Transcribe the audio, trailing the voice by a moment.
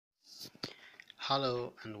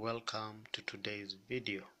Hello and welcome to today's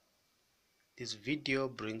video. This video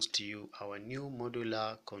brings to you our new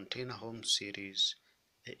modular container home series,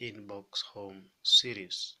 the Inbox Home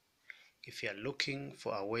series. If you are looking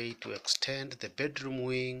for a way to extend the bedroom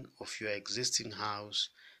wing of your existing house,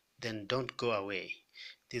 then don't go away.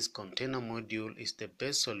 This container module is the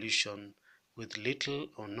best solution with little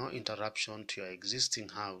or no interruption to your existing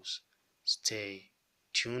house. Stay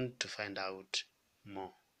tuned to find out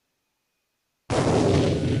more.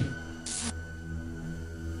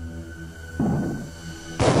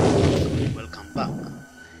 Welcome back.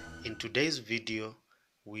 In today's video,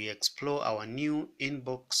 we explore our new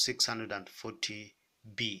Inbox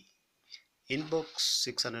 640B. Inbox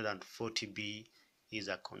 640B is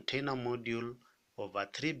a container module of a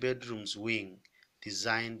 3-bedrooms wing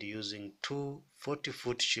designed using two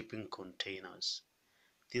 40-foot shipping containers.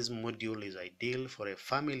 This module is ideal for a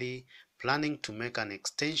family planning to make an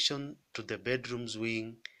extension to the bedrooms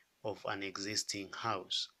wing of an existing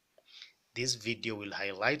house. This video will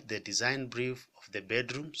highlight the design brief of the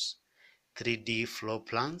bedrooms, 3D floor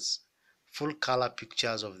plans, full color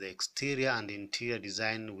pictures of the exterior and interior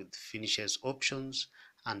design with finishes options,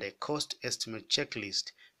 and a cost estimate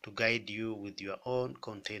checklist to guide you with your own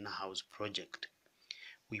container house project.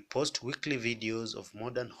 We post weekly videos of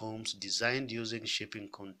modern homes designed using shipping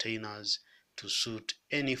containers to suit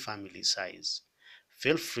any family size.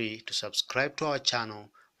 Feel free to subscribe to our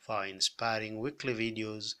channel for our inspiring weekly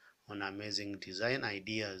videos on amazing design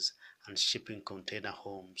ideas and shipping container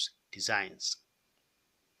homes designs.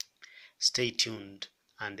 Stay tuned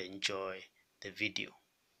and enjoy the video.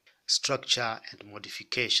 Structure and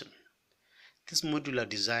modification. This modular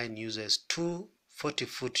design uses two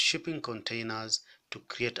 40-foot shipping containers to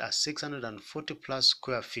create a 640 plus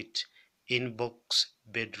square feet Inbox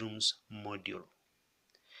bedrooms module.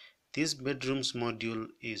 This bedrooms module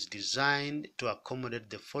is designed to accommodate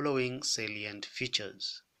the following salient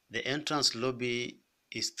features. The entrance lobby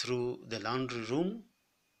is through the laundry room,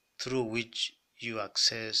 through which you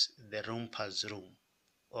access the romper's room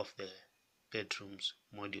of the bedrooms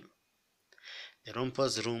module. The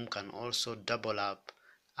romper's room can also double up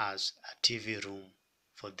as a TV room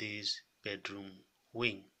for this bedroom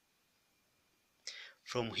wing.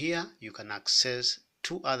 From here, you can access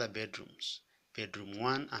two other bedrooms, bedroom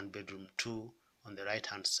 1 and bedroom 2 on the right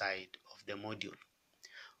hand side of the module,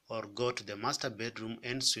 or go to the master bedroom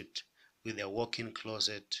ensuite with a walk-in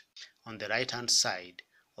closet on the right hand side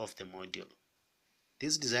of the module.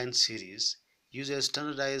 This design series uses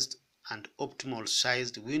standardized and optimal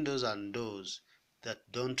sized windows and doors that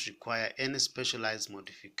don't require any specialized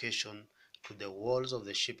modification to the walls of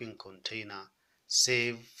the shipping container,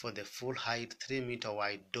 save for the full height 3-meter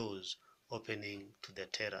wide doors opening to the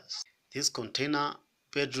terrace. This container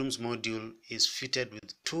bedrooms module is fitted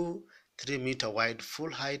with two 3-meter wide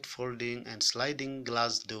full height folding and sliding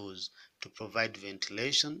glass doors to provide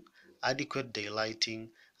ventilation, adequate daylighting,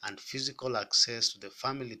 and physical access to the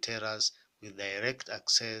family terrace with direct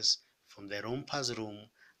access from the romper's room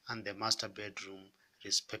and the master bedroom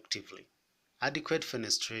respectively. Adequate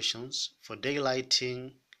fenestrations for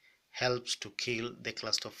daylighting helps to kill the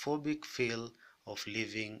claustrophobic feel of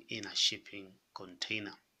living in a shipping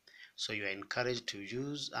container. So you are encouraged to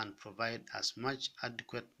use and provide as much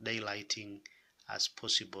adequate daylighting as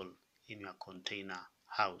possible in your container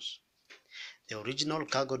house. The original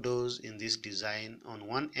cargo doors in this design on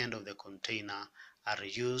one end of the container are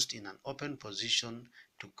used in an open position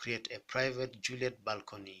to create a private Juliet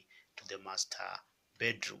balcony to the master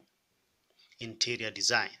bedroom. Interior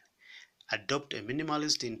design. Adopt a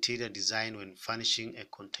minimalist interior design when furnishing a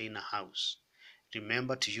container house.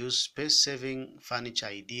 Remember to use space-saving furniture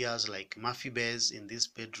ideas like Murphy beds in this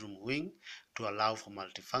bedroom wing to allow for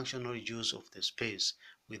multifunctional use of the space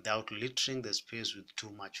without littering the space with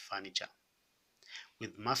too much furniture.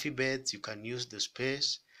 With Murphy beds, you can use the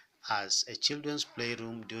space as a children's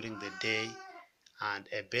playroom during the day and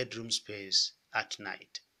a bedroom space at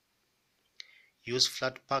night. Use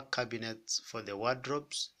flat pack cabinets for the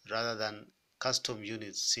wardrobes rather than custom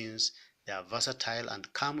units since they are versatile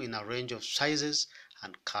and come in a range of sizes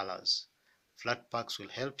and colors. Flat packs will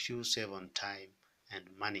help you save on time and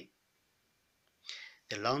money.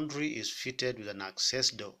 The laundry is fitted with an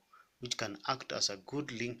access door, which can act as a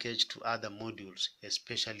good linkage to other modules,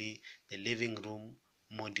 especially the living room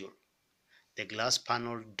module. The glass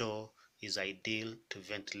panel door is ideal to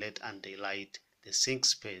ventilate and daylight the sink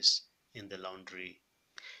space in the laundry.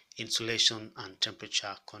 Insulation and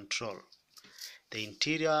temperature control. The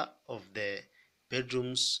interior of the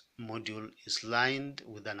bedrooms module is lined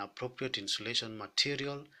with an appropriate insulation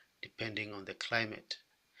material depending on the climate.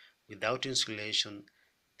 Without insulation,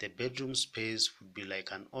 The bedroom space would be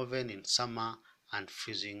like an oven in summer and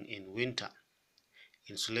freezing in winter.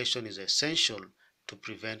 Insulation is essential to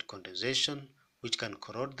prevent condensation, which can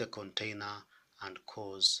corrode the container and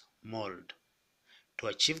cause mold. To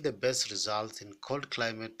achieve the best results in cold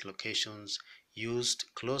climate locations, use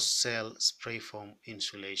closed-cell spray foam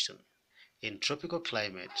insulation. In tropical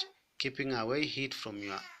climate, keeping away heat from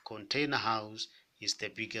your container house is the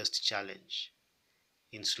biggest challenge.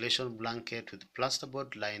 Insulation blanket with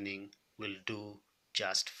plasterboard lining will do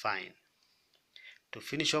just fine. To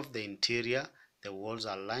finish off the interior, the walls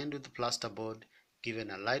are lined with plasterboard,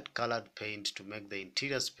 given a light colored paint to make the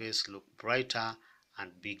interior space look brighter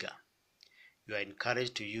and bigger. You are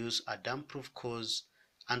encouraged to use a damp-proof coarse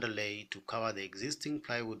underlay to cover the existing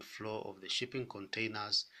plywood floor of the shipping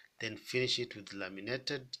containers, then finish it with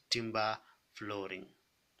laminated timber flooring.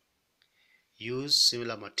 Use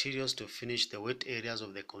similar materials to finish the wet areas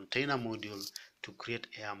of the container module to create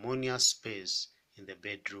a harmonious space in the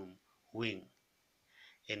bedroom wing.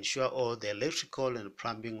 Ensure all the electrical and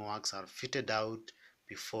plumbing works are fitted out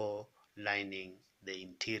before lining the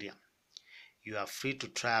interior. You are free to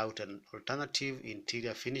try out an alternative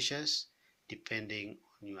interior finishes depending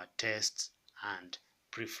on your tastes and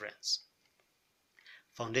preference.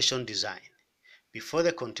 Foundation design. Before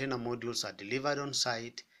the container modules are delivered on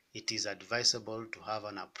site, it is advisable to have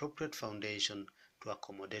an appropriate foundation to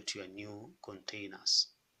accommodate your new containers.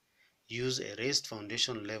 Use a raised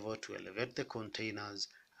foundation level to elevate the containers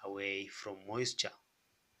away from moisture.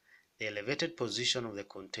 The elevated position of the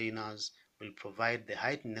containers will provide the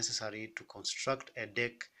height necessary to construct a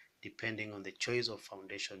deck depending on the choice of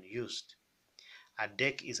foundation used. A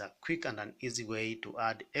deck is a quick and an easy way to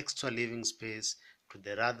add extra living space to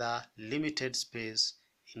the rather limited space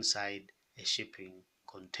inside a shipping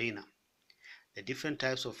container. The different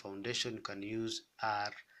types of foundation you can use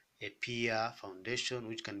are a pier foundation,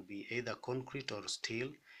 which can be either concrete or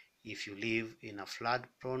steel. If you live in a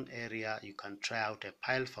flood-prone area, you can try out a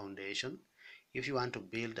pile foundation. If you want to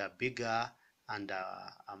build a bigger and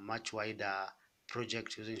a much wider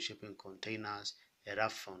project using shipping containers, a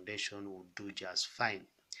rough foundation would do just fine.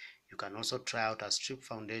 You can also try out a strip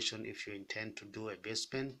foundation if you intend to do a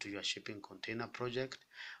basement to your shipping container project,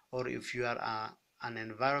 or if you are an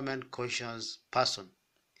environment conscious person,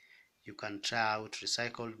 you can try out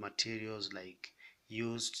recycled materials like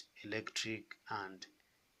used electric and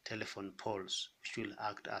telephone poles, which will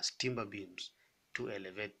act as timber beams to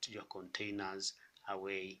elevate your containers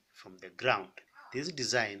away from the ground. This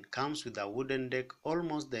design comes with a wooden deck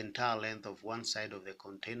almost the entire length of one side of the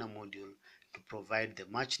container module to provide the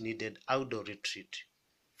much needed outdoor retreat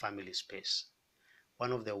family space.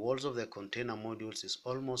 One of the walls of the container modules is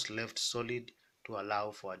almost left solid to allow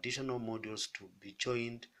for additional modules to be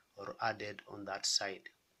joined or added on that side.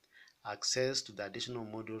 Access to the additional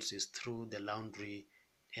modules is through the laundry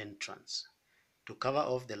entrance. To cover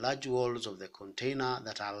off the large walls of the container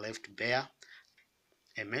that are left bare,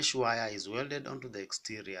 a mesh wire is welded onto the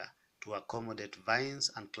exterior to accommodate vines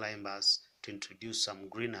and climbers to introduce some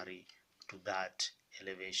greenery to that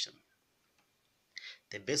elevation.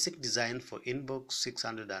 The basic design for Inbox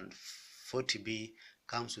 640B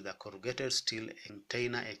comes with a corrugated steel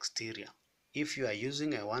container exterior. If you are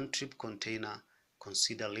using a one-trip container,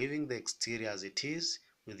 consider leaving the exterior as it is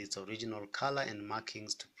with its original color and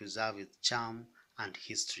markings to preserve its charm and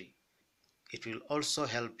history. It will also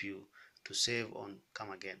help you to save on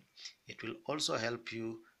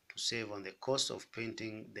the cost of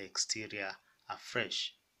painting the exterior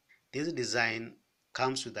afresh. This design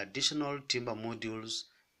comes with additional timber modules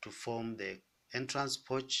to form the entrance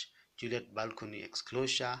porch, Juliet balcony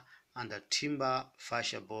exclosure, and a timber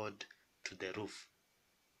fascia board to the roof.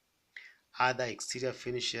 Other exterior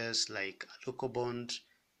finishes like ECOBOX,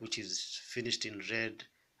 which is finished in red,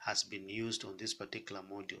 has been used on this particular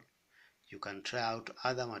module. You can try out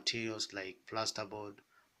other materials like plasterboard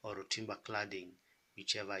or timber cladding,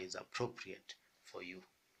 whichever is appropriate for you.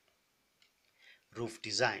 Roof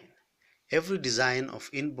design. Every design of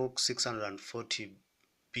Inbox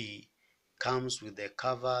 640B comes with a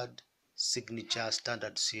covered signature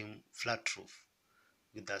standard seam flat roof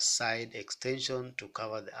with a side extension to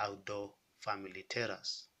cover the outdoor family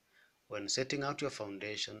terrace. When setting out your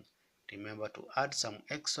foundation, remember to add some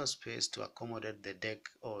extra space to accommodate the deck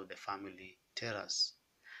or the family terrace.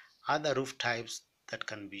 Other roof types that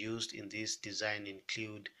can be used in this design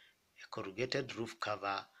include a corrugated roof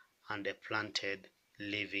cover and a planted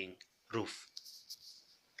living roof.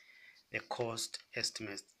 The cost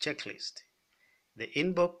estimate checklist. The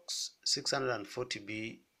Inbox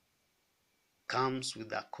 640B comes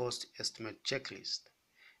with a cost estimate checklist.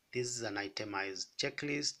 This is an itemized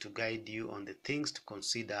checklist to guide you on the things to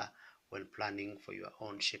consider when planning for your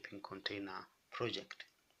own shipping container project.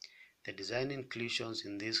 The design inclusions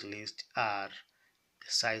in this list are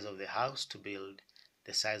the size of the house to build,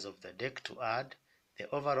 the size of the deck to add, the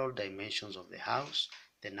overall dimensions of the house,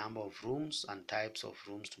 the number of rooms and types of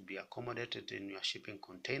rooms to be accommodated in your shipping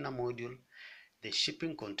container module, the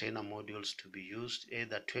shipping container modules to be used,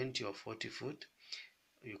 either 20 or 40 foot.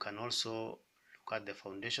 You can also look at the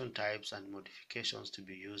foundation types and modifications to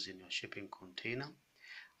be used in your shipping container.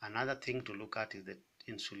 Another thing to look at is the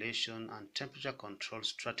insulation and temperature control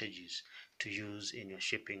strategies to use in your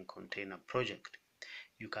shipping container project.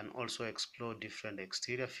 You can also explore different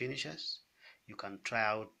exterior finishes. You can try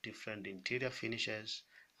out different interior finishes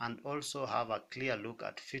and also have a clear look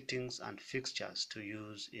at fittings and fixtures to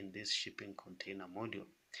use in this shipping container module.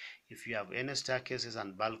 If you have any staircases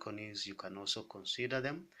and balconies, you can also consider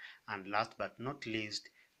them. And last but not least,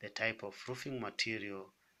 the type of roofing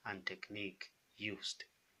material and technique used.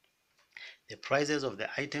 The prices of the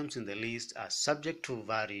items in the list are subject to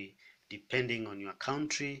vary depending on your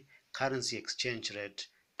country, currency exchange rate,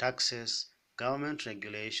 taxes, government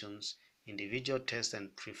regulations, individual tastes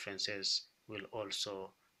and preferences will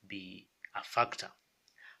also be a factor.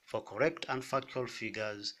 For correct and factual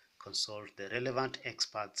figures, consult the relevant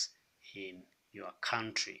experts in your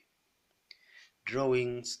country.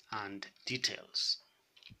 Drawings and details.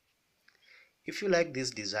 If you like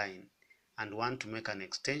this design and want to make an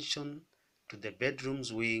extension to the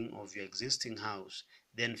bedrooms wing of your existing house,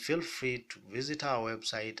 then feel free to visit our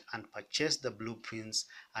website and purchase the blueprints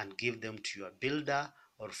and give them to your builder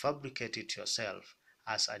or fabricate it yourself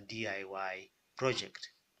as a DIY project.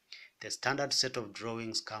 The standard set of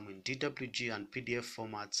drawings come in DWG and PDF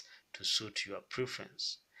formats to suit your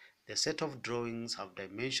preference. The set of drawings have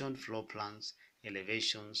dimensioned floor plans,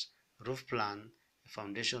 elevations, roof plan, a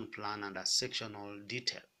foundation plan, and a sectional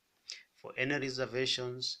detail. For any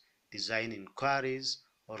reservations, design inquiries,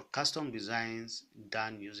 or custom designs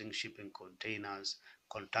done using shipping containers,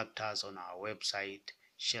 contact us on our website,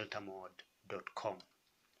 ShelterMode.com.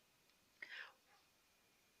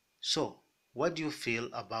 So, what do you feel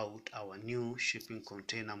about our new shipping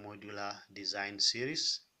container modular design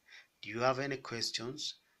series? Do you have any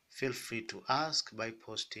questions? Feel free to ask by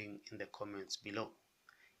posting in the comments below.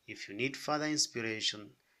 If you need further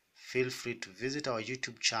inspiration, feel free to visit our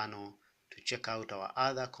YouTube channel to check out our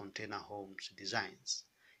other container homes designs.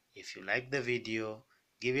 If you like the video,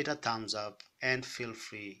 give it a thumbs up and feel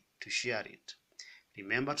free to share it.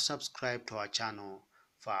 Remember to subscribe to our channel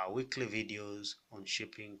for our weekly videos on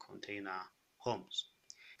shipping container homes.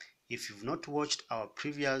 If you've not watched our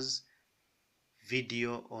previous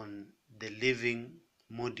video on the living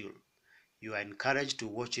module, you are encouraged to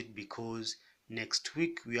watch it because next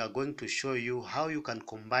week we are going to show you how you can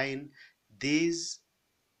combine this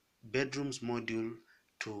bedrooms module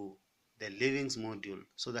to the livings module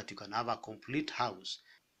so that you can have a complete house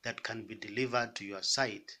that can be delivered to your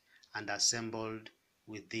site and assembled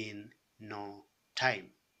within no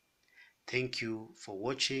time. Thank you for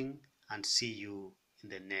watching and see you in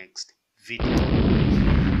the next video.